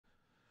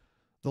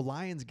The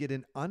Lions get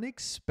an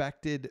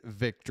unexpected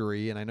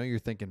victory. And I know you're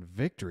thinking,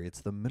 victory?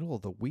 It's the middle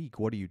of the week.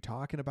 What are you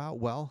talking about?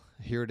 Well,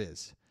 here it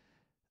is.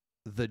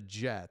 The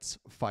Jets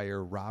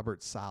fire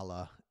Robert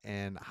Saleh.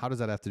 And how does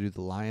that have to do with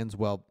the Lions?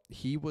 Well,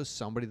 he was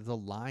somebody that the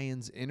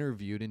Lions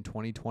interviewed in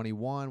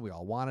 2021. We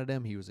all wanted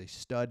him. He was a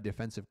stud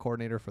defensive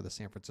coordinator for the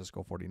San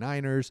Francisco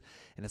 49ers.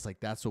 And it's like,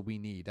 that's what we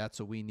need. That's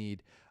what we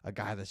need. A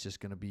guy that's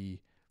just going to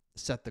be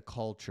set the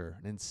culture.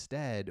 And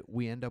instead,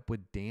 we end up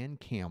with Dan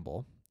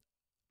Campbell,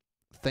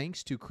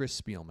 thanks to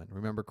Chris Spielman.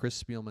 Remember,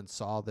 Chris Spielman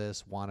saw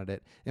this, wanted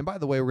it. And by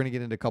the way, we're going to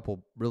get into a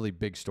couple really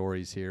big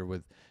stories here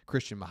with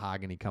Christian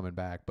Mahogany coming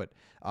back. But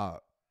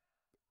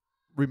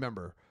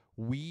remember,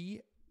 we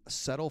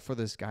settle for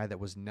this guy that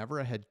was never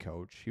a head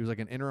coach. He was like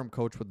an interim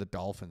coach with the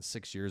Dolphins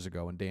 6 years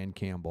ago, and Dan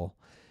Campbell.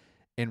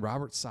 And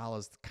Robert Saleh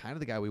is kind of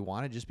the guy we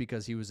wanted just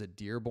because he was a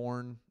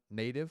Dearborn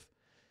native.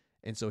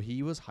 And so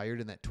he was hired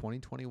in that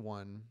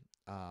 2021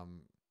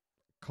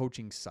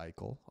 coaching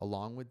cycle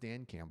along with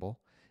Dan Campbell.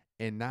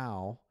 And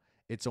now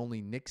it's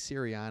only Nick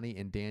Sirianni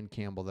and Dan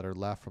Campbell that are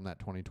left from that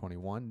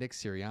 2021. Nick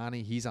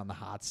Sirianni, he's on the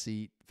hot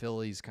seat.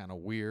 Philly's kind of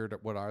weird.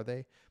 What are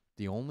they?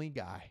 The only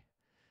guy,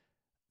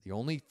 the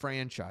only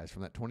franchise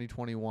from that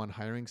 2021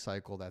 hiring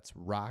cycle that's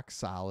rock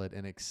solid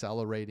and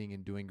accelerating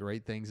and doing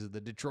great things is the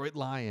Detroit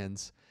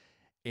Lions.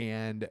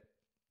 And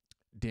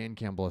Dan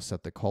Campbell has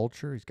set the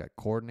culture. He's got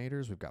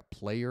coordinators. We've got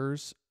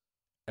players.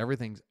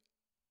 Everything's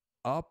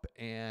up.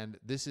 And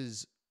this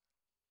is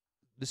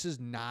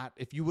not,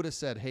 if you would have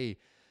said, hey,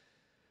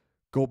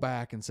 go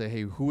back and say,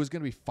 hey, who is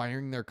going to be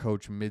firing their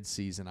coach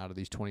midseason out of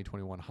these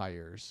 2021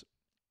 hires?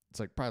 It's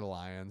like probably the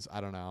Lions.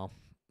 I don't know.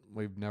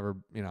 We've never,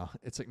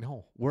 it's like,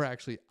 no, we're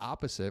actually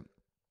opposite.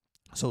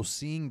 So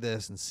seeing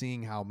this and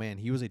seeing how, man,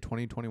 he was a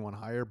 2021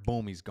 hire,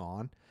 boom, he's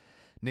gone.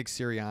 Nick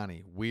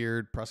Sirianni,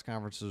 weird. Press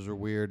conferences are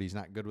weird. He's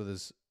not good with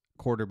his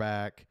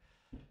quarterback.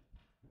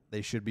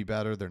 They should be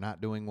better. They're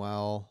not doing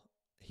well.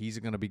 He's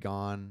going to be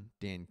gone.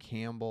 Dan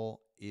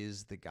Campbell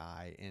is the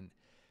guy. And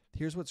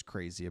here's what's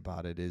crazy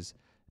about it is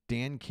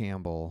Dan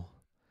Campbell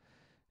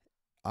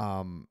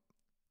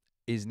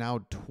is now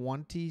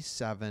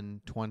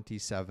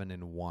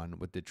 27-27-1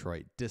 with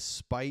Detroit.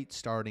 Despite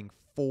starting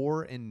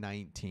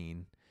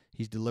 4-19,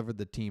 he's delivered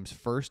the team's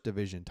first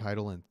division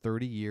title in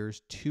 30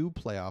 years, 2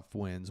 playoff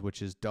wins,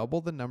 which is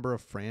double the number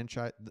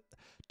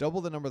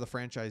the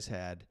franchise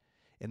had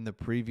in the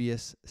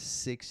previous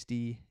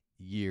 60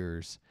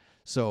 years.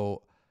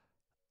 So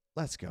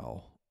let's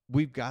go.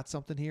 We've got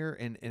something here.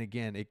 And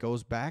again, it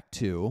goes back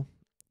to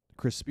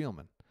Chris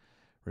Spielman.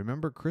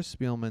 Remember, Chris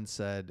Spielman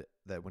said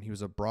that when he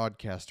was a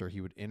broadcaster, he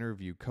would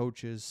interview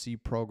coaches, see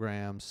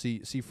programs,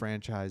 see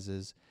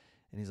franchises.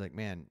 And he's like,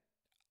 man,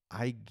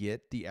 I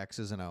get the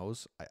X's and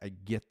O's. I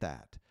get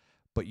that.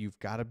 But you've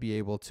got to be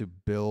able to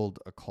build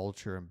a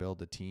culture and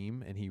build a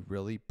team. And he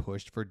really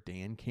pushed for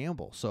Dan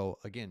Campbell. So,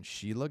 again,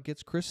 Sheila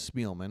gets Chris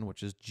Spielman,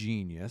 which is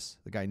genius.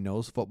 The guy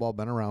knows football,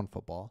 been around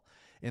football.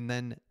 And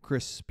then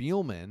Chris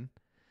Spielman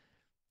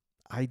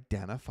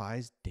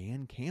identifies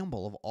Dan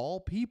Campbell, of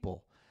all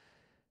people.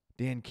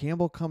 Dan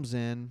Campbell comes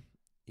in.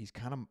 He's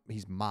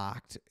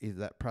mocked.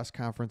 That press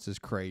conference is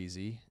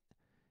crazy.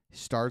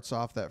 Starts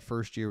off that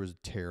first year was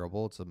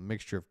terrible. It's a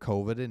mixture of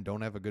COVID and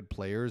don't have a good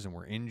players, and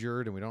we're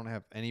injured and we don't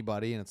have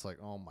anybody. And it's like,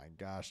 oh my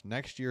gosh,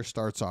 next year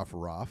starts off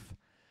rough.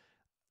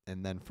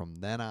 And then from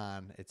then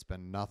on, it's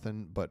been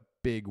nothing but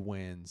big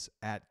wins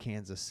at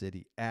Kansas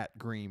City, at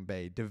Green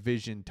Bay,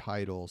 division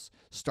titles,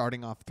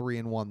 starting off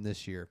 3-1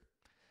 this year.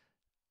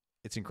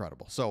 It's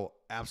incredible. So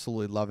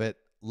absolutely love it.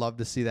 Love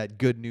to see that.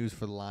 Good news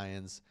for the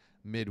Lions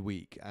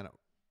midweek. I know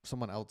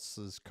someone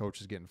else's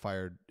coach is getting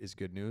fired is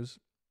good news.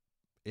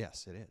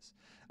 Yes, it is.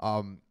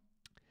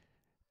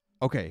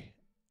 Okay,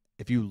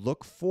 if you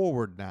look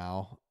forward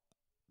now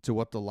to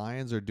what the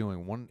Lions are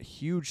doing, one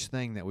huge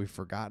thing that we've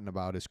forgotten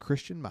about is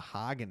Christian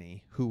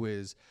Mahogany, who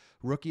is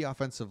rookie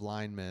offensive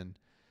lineman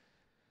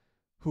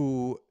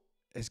who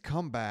has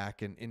come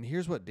back. And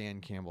here's what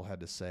Dan Campbell had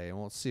to say. And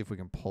we'll see if we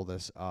can pull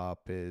this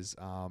up, is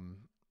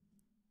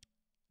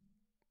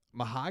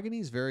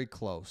Mahogany's very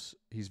close.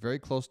 He's very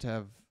close to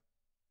have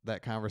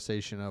that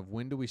conversation of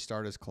when do we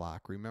start his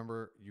clock.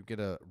 Remember, you get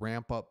a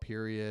ramp-up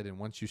period, and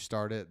once you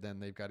start it, then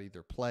they've got to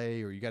either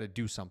play or you got to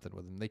do something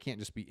with them. They can't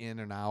just be in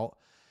and out.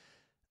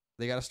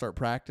 They got to start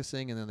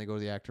practicing, and then they go to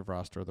the active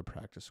roster or the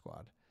practice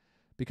squad.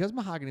 Because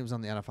Mahogany was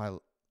on the NFL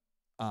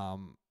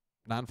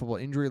non-football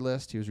injury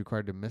list, he was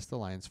required to miss the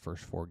Lions'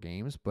 first 4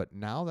 games. But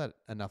now that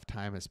enough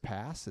time has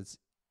passed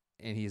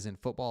and he's in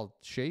football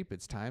shape,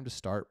 it's time to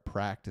start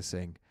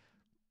practicing.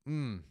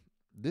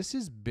 This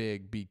is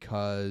big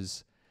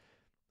because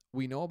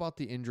we know about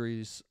the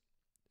injuries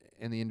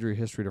and the injury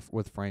history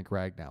with Frank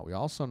Ragnow. We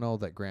also know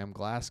that Graham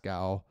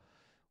Glasgow,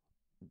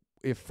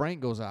 if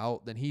Frank goes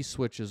out, then he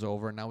switches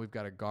over. Now we've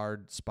got a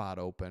guard spot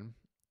open.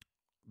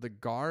 The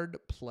guard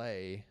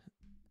play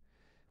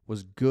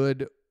was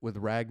good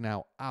with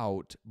Ragnow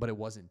out, but it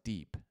wasn't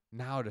deep.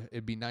 Now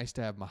it'd be nice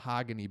to have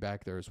Mahogany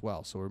back there as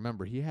well. So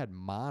remember, he had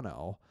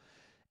mono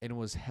and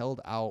was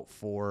held out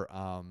for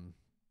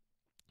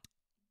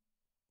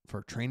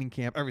for training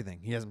camp, everything.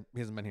 He hasn't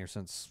been here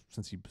since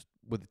he was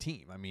with the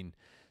team. I mean,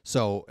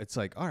 so it's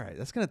like, all right,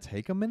 that's going to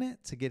take a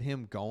minute to get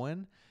him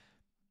going,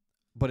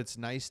 but it's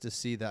nice to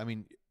see that. I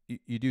mean,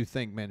 you do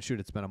think, man, shoot,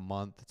 it's been a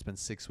month, it's been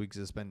 6 weeks,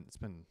 it's been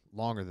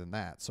longer than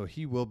that. So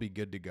he will be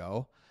good to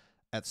go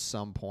at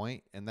some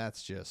point, and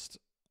that's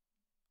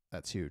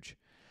huge.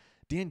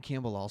 Dan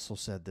Campbell also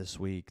said this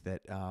week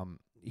that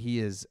he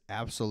is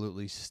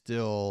absolutely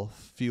still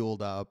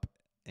fueled up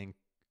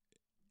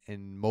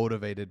and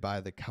motivated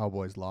by the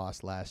Cowboys'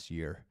 loss last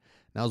year.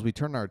 Now, as we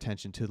turn our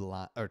attention to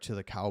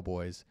the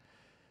Cowboys,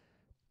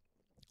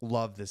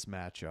 love this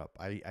matchup.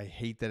 I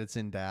hate that it's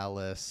in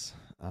Dallas.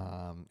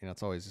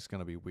 It's always just going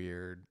to be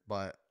weird,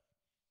 but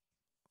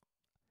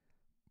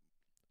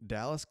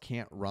Dallas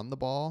can't run the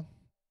ball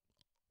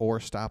or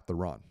stop the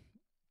run.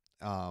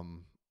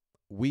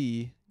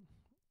 We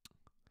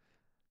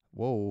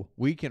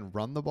can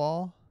run the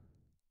ball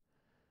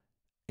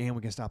and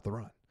we can stop the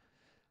run.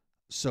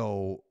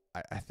 So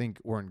I think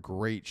we're in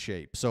great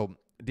shape. So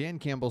Dan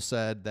Campbell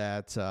said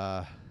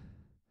that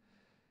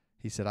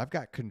he said, I've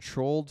got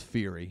controlled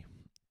fury.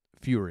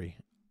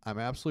 I'm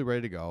absolutely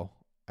ready to go.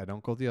 I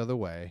don't go the other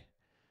way.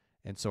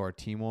 And so our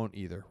team won't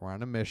either. We're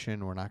on a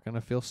mission. We're not going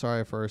to feel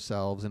sorry for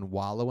ourselves and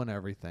wallow in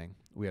everything.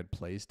 We had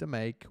plays to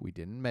make. We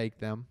didn't make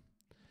them.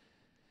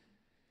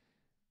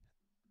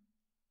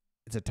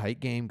 It's a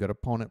tight game, good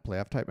opponent,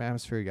 playoff type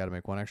atmosphere. You got to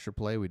make one extra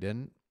play. We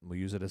didn't. We'll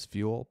use it as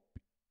fuel.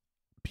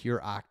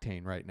 Pure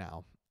octane right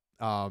now.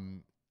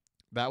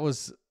 That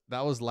was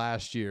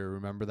last year.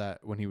 Remember that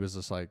when he was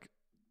just like,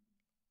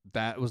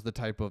 that was the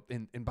type of,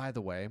 and by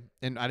the way,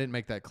 and I didn't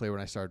make that clear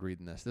when I started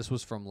reading this. This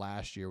was from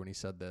last year when he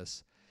said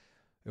this.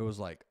 It was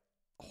like,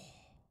 oh,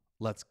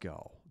 let's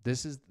go.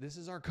 This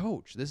is our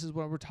coach. This is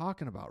what we're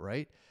talking about,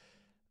 right?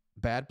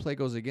 Bad play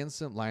goes against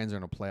them. Lions are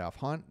in a playoff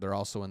hunt. They're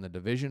also in the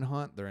division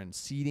hunt. They're in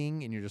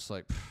seeding, and you're just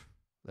like,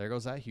 there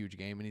goes that huge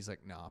game. And he's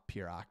like, nah,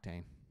 pure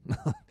octane.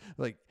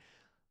 Like,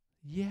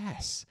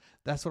 yes,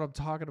 that's what I'm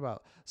talking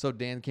about. So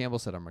Dan Campbell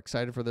said, I'm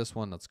excited for this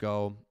one. Let's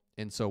go.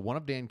 And so one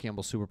of Dan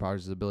Campbell's superpowers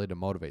is his ability to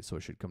motivate, so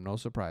it should come no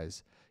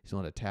surprise. He's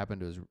willing to tap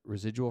into his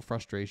residual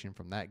frustration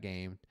from that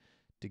game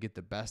to get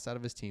the best out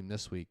of his team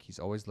this week. He's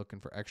always looking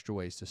for extra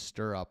ways to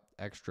stir up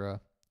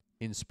extra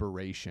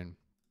inspiration.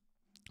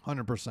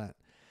 100%.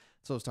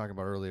 That's what I was talking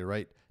about earlier,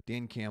 right?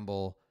 Dan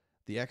Campbell,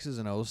 the X's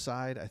and O's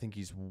side, I think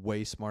he's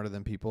way smarter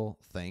than people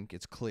think.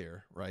 It's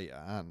clear, right?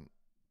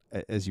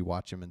 As you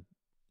watch him and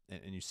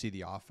you see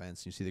the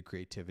offense, you see the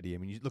creativity. I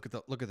mean, you look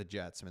at the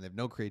Jets. I mean, they have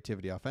no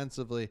creativity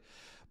offensively,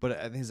 but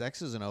I think his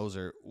X's and O's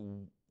are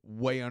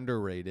way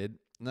underrated.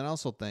 And then I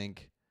also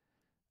think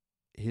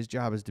his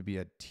job is to be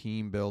a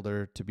team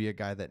builder, to be a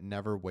guy that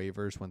never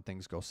wavers when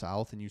things go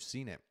south. And you've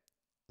seen it.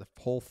 The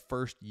whole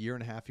first year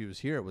and a half he was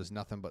here, it was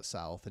nothing but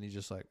south. And he's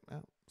just like,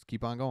 let's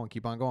keep on going,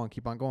 keep on going,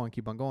 keep on going,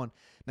 keep on going.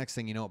 Next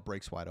thing you know, it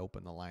breaks wide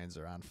open. The Lions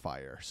are on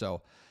fire.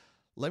 So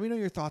let me know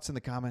your thoughts in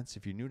the comments.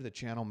 If you're new to the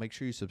channel, make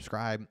sure you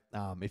subscribe.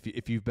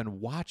 If you've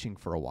been watching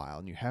for a while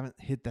and you haven't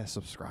hit that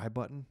subscribe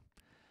button,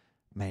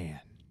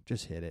 man,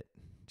 just hit it.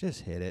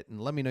 Just hit it. And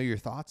let me know your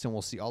thoughts, and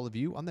we'll see all of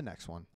you on the next one.